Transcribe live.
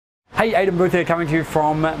Hey, Aidan Booth here, coming to you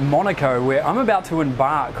from Monaco, where I'm about to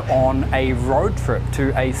embark on a road trip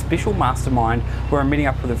to a special mastermind where I'm meeting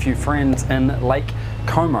up with a few friends in Lake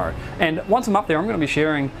Como. And once I'm up there, I'm going to be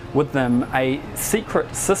sharing with them a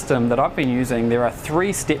secret system that I've been using. There are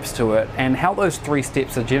 3 steps to it, and how those 3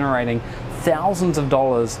 steps are generating thousands of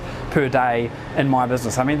dollars per day in my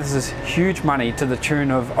business. I mean, this is huge money to the tune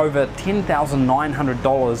of over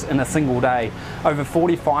 $10,900 in a single day, over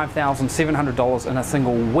 $45,700 in a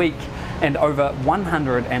single week, and over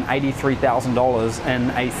 $183,000 in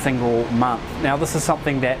a single month. Now, this is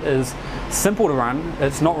something that is simple to run.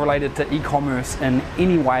 It's not related to e-commerce in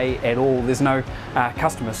any way at all. There's no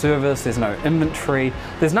customer service, there's no inventory,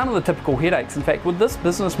 there's none of the typical headaches. In fact, with this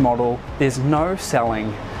business model, there's no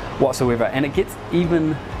selling whatsoever, and it gets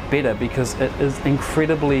even better because it is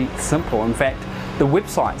incredibly simple. In fact, the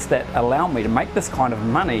websites that allow me to make this kind of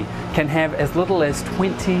money can have as little as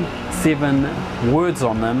 27 words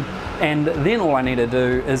on them, and then all I need to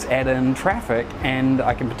do is add in traffic and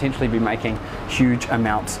I can potentially be making huge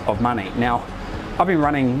amounts of money. Now, I've been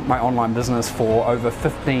running my online business for over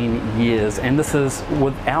 15 years, and this is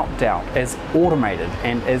without doubt as automated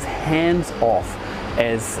and as hands-off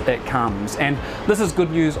as it comes. And this is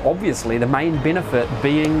good news, obviously, the main benefit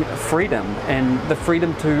being freedom, and the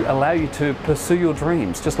freedom to allow you to pursue your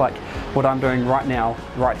dreams, just like what I'm doing right now,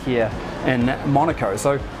 right here in Monaco.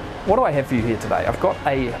 So what do I have for you here today? I've got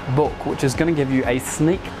a book which is going to give you a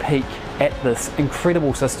sneak peek at this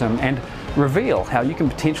incredible system and reveal how you can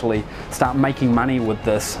potentially start making money with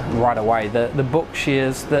this right away. The book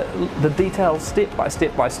shares the details step by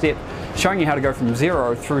step, showing you how to go from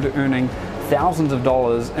zero through to earning thousands of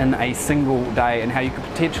dollars in a single day, and how you could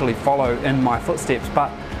potentially follow in my footsteps.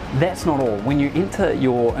 But that's not all. When you enter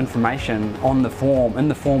your information on the form, in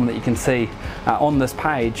the form that you can see on this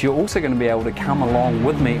page, you're also going to be able to come along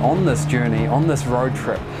with me on this journey, on this road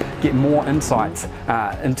trip, get more insights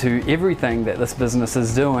into everything that this business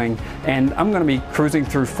is doing. And I'm going to be cruising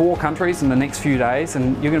through 4 countries in the next few days,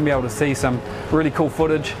 and you're going to be able to see some really cool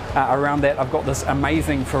footage around that. I've got this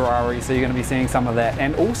amazing Ferrari, so you're going to be seeing some of that,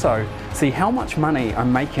 and also see how much money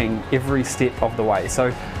I'm making every step of the way.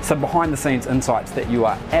 So some behind the scenes insights that you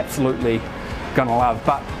are absolutely gonna love.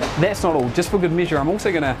 But that's not all. Just for good measure, I'm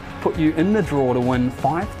also gonna put you in the draw to win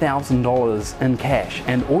 $5,000 in cash,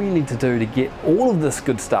 and all you need to do to get all of this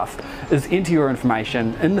good stuff is enter your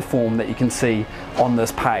information in the form that you can see on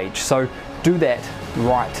this page. So do that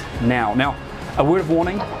right now. Now, a word of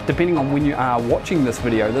warning, depending on when you are watching this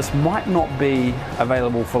video, this might not be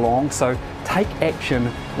available for long, so take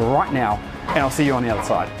action right now, and I'll see you on the other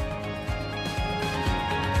side.